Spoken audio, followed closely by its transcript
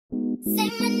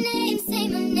Say my name, say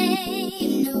my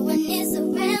name. No one is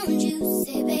around you.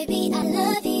 Say, baby, I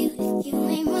love you if you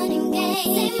ain't running game.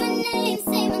 Say my name,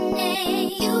 say my name.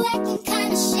 You acting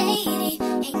kinda shady,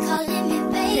 ain't calling me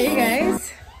baby.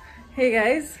 Hey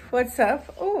guys, what's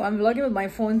up? Oh, I'm vlogging with my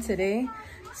phone today,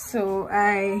 so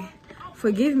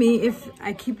forgive me if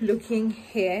I keep looking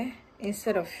here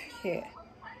instead of here.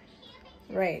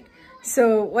 Right,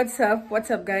 so what's up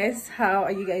guys? How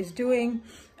are you guys doing?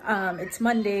 It's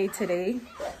Monday today.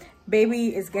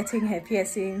 Baby is getting her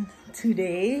piercing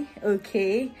today.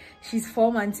 Okay, she's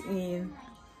 4 months in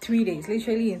 3 days,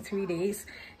 literally in 3 days,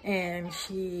 and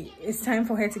it's time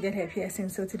for her to get her piercing.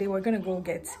 So today we're gonna go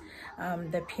get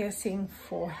the piercing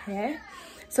for her.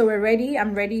 So we're ready.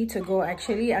 I'm ready to go.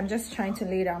 Actually, I'm just trying to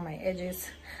lay down my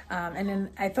edges, and then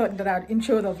I thought that I'd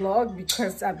intro the vlog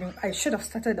because I should have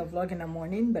started the vlog in the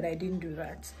morning, but I didn't do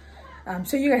that.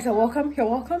 So you guys are welcome. You're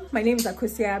welcome. My name is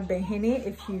Akosuabenhene.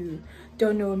 If you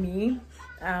don't know me,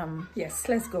 yes,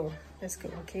 let's go.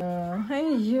 Okay. How are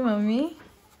you, mommy?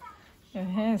 Your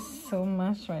hair is so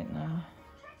much right now.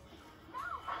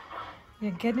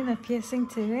 You're getting a piercing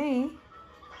today.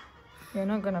 You're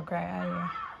not gonna cry, are you?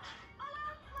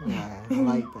 Yeah, I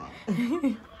like that.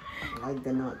 I like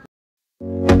the knot.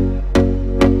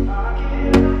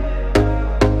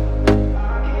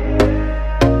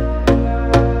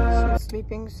 She's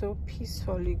sleeping so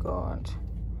peacefully, God.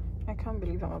 I can't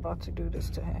believe I'm about to do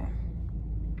this to her.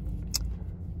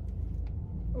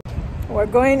 We're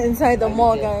going inside the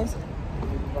mall, guys.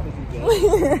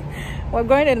 We're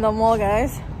going in the mall,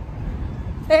 guys.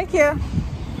 Thank you.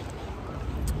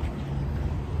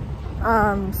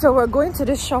 So we're going to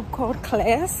this shop called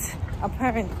Claire's.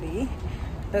 Apparently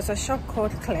there's a shop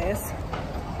called Claire's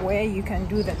where you can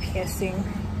do the piercing.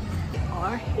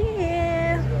 Or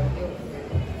here.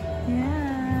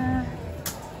 Yeah.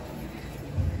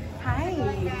 Hi.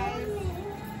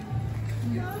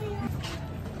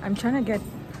 I'm trying to get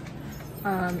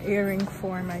earring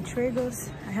for my trigos.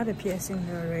 I have a piercing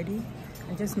there already.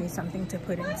 I just need something to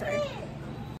put inside.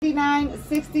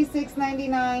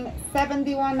 $66.99,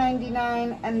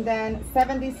 $71.99, and then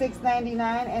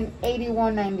 $76.99 and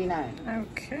 $81.99.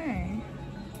 Okay.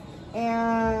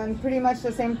 And pretty much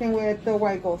the same thing with the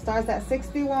white gold. Starts at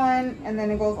 61 and then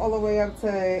it goes all the way up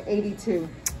to 82.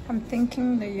 I'm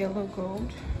thinking the yellow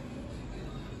gold.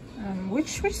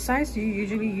 Which size do you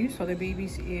usually use for the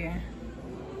baby's ear?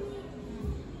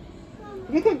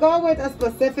 You could go with a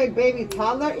specific baby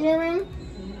toddler earring.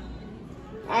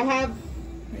 I have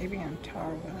maybe on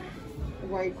toddler.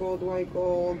 White gold.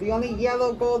 The only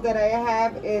yellow gold that I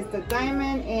have is the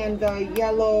diamond and the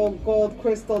yellow gold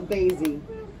crystal daisy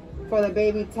for the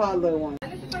baby toddler one.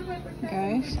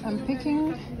 Guys, I'm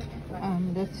picking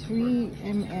the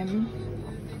 3mm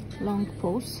long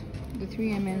post, the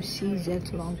 3mm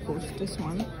CZ long post. This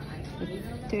one, the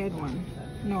third one.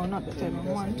 No, not the third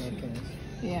one.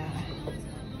 Yeah.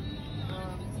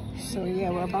 So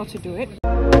yeah, we're about to do it.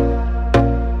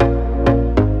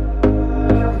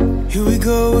 Here we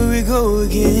go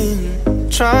again.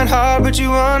 Trying hard, but you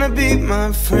wanna be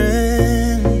my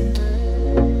friend.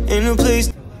 In a place.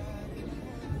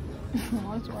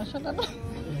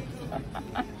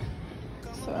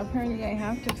 So apparently I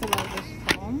have to fill out this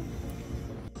form.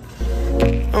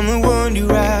 I'm the one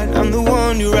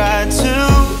you ride to.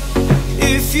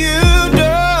 If you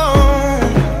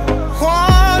don't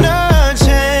wanna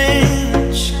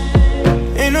change,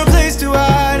 ain't no place to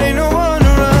hide, ain't no one to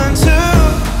run to.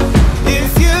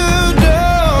 If you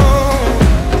don't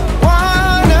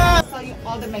wanna I'll tell you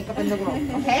all the makeup in the world,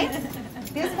 okay?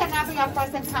 This cannot be our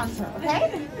first encounter,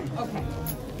 okay? Okay.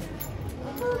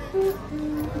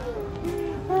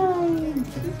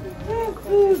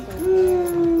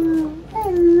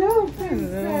 Hello,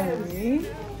 princess.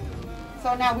 So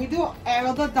now we do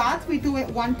arrow the dots. We do it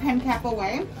one pen cap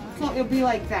away. So it'll be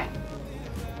like that.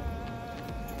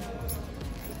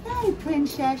 Hi,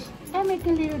 princess. I make a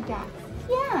little dot.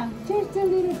 Yeah, just a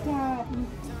little dot.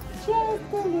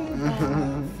 Just a little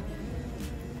dot.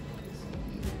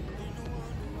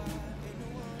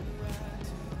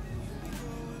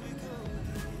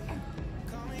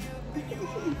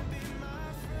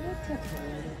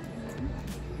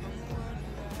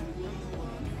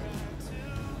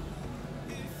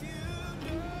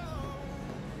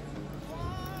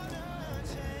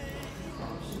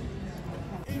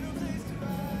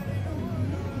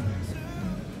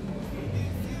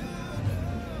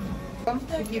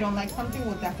 If you don't like something,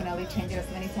 we'll definitely change it as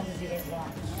many times as you guys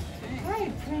want. Hi,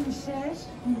 princess.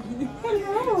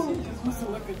 Hello. She just wants to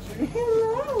look at you.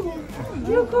 Hello.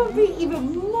 You're going to be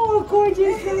even more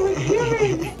gorgeous than what you're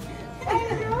in. I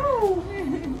know.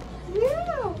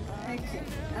 Yeah. Okay.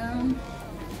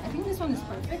 I think this one is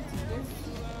perfect. This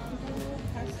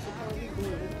has to probably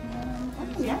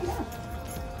go. Yeah.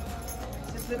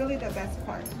 It's literally the best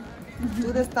part.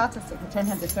 Do this dot to turn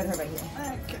her, this her right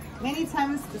here. Okay. Many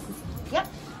times this is, yep.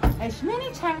 As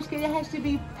many times it has to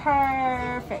be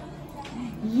perfect.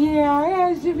 Yeah, it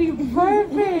has to be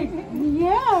perfect.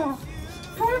 Yeah,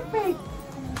 perfect.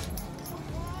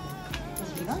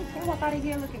 You don't care walk out of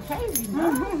here looking crazy,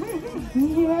 no?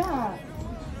 Yeah.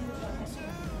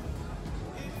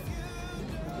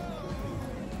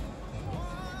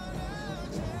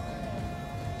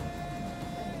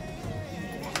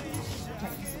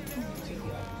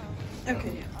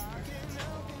 Okay.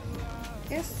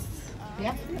 Yes.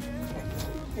 Yep.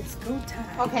 It's go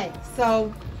time. Okay,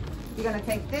 so you're gonna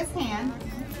take this hand,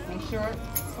 make sure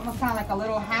it's almost kind of like a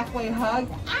little halfway hug.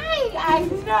 I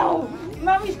know.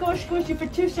 Mommy's gonna squish you for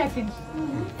 2 seconds.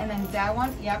 And then that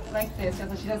one, yep, like this,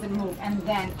 so she doesn't move. And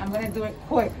then I'm gonna do it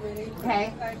quick,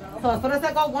 okay? So as soon as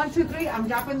I go 1, 2, 3, I'm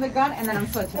dropping the gun and then I'm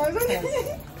switching. Okay.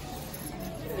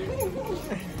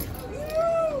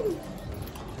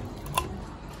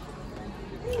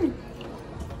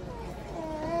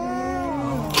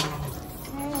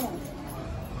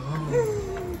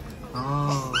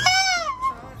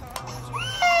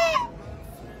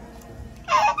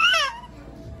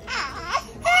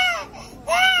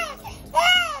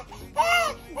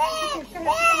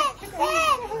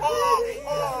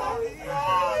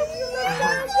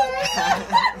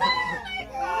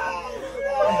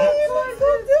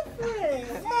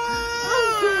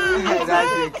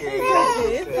 That's okay.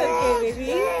 It's okay,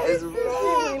 baby. It's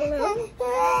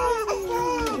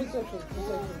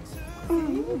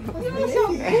You're so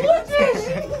gorgeous.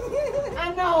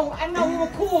 I know, we were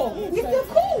cool. We still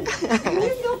cool. We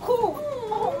still cool.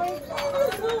 Oh my God.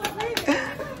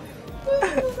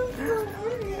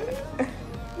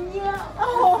 Yeah.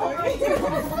 Oh my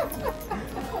God.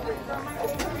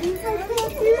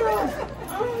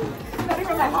 Not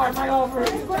even my heart, my over.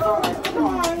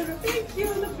 Thank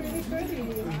you. Look really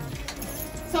pretty.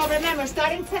 So remember,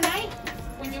 starting tonight,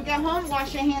 when you get home,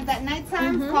 wash your hands at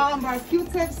nighttime. Call them our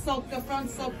Q-tips, soak the front,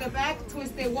 soak the back,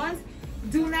 twist it once.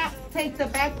 Do not take the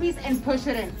back piece and push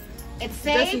it in. It's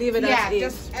safe. Just leave it as is.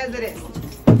 Just as it is.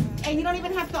 And you don't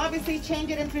even have to obviously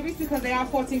change it in 3 weeks because they are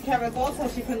 14 karat gold, so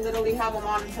she can literally have them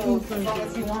on until as long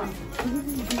as you want.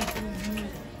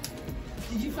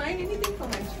 Did you find anything for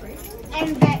my spray?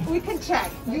 And then we can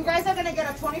check. You guys are gonna get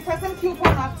a 20%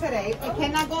 coupon off today. It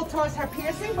cannot go towards her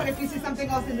piercing, but if you see something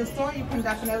else in the store, you can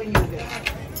definitely use it.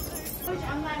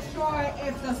 I'm not sure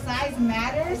if the size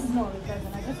matters. No, it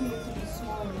doesn't. I just need it to be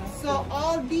smaller. So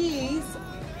all these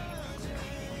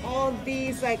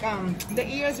like the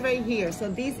ears right here. So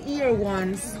these ear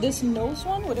ones. This nose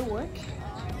one, would it work?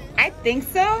 I think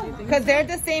so, because they're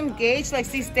the same gauge. Like,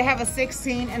 see, they have a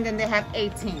 16 and then they have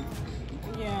 18.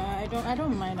 Yeah, I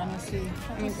don't mind, honestly.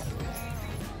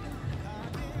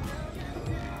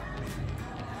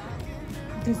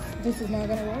 This is not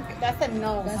gonna work. That's a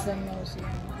nose. That's the nose,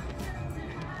 yeah.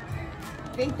 I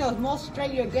think the most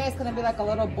straight you get is gonna be like a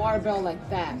little barbell like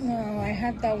that. No, I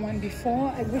had that one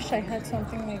before. I wish I had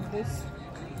something like this.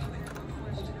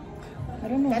 I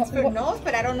don't know. That's for nose,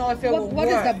 but I don't know if it will What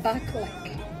work. is the back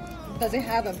like? Does it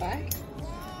have a back?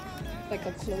 Like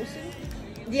a closing?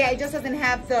 Yeah, it just doesn't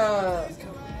have the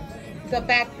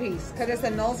back piece because it's a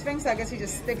nose ring. So I guess you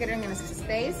just stick it in and it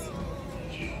stays.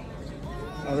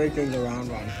 I think there's a round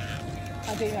one.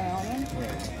 Are they around one?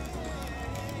 Yeah.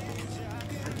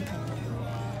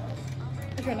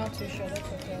 If you're not too sure,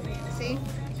 that's okay. See?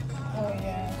 Oh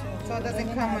yeah. So it doesn't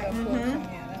come have with- a closing,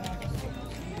 yeah, then I'll just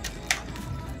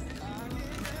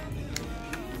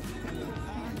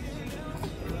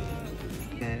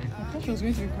Yeah. I thought she was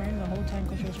going to be crying the whole time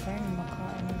because she was crying in the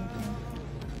car and everything.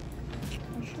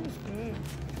 Oh, she was good.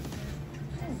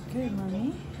 Okay,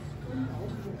 mommy.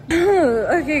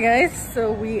 Okay, guys,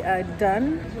 so we are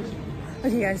done.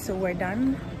 Okay, guys, so we're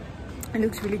done. It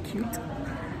looks really cute.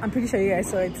 I'm pretty sure you guys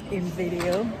saw it in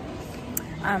video.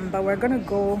 But we're gonna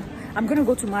go. I'm gonna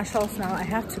go to Marshall's now. I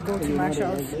have to go to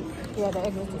Marshall's. Yeah, the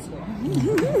exit is here.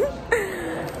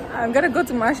 I'm gonna go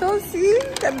to Marshall's. See,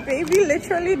 the baby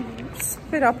literally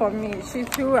spit up on me. She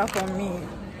threw up on me.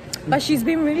 But she's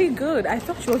been really good. I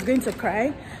thought she was going to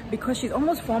cry because she's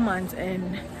almost 4 months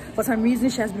and for some reason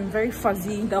she has been very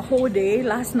fuzzy the whole day.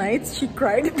 Last night she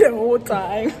cried the whole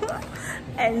time.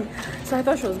 And so I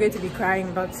thought she was going to be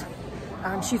crying, but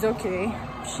she's okay.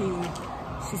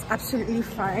 She's absolutely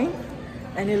fine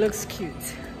and it looks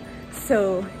cute.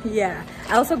 So yeah,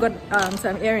 I also got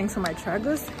some earrings for my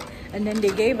tragus, and then they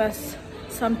gave us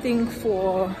something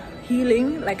for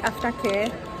healing, like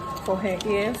aftercare for her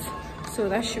ears, so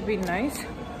that should be nice.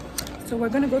 So we're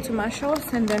gonna go to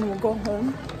Marshall's and then we'll go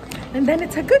home. And then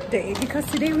it's a good day because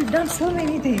today we've done so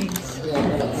many things.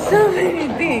 So many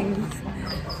things.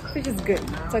 Which is good.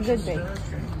 It's a good day.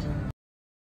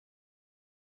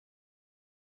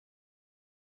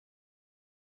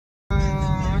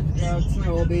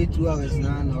 I'll be 2 hours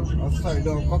now. I'll start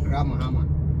doing cock hammer.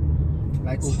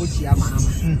 Like Okuchi hammer.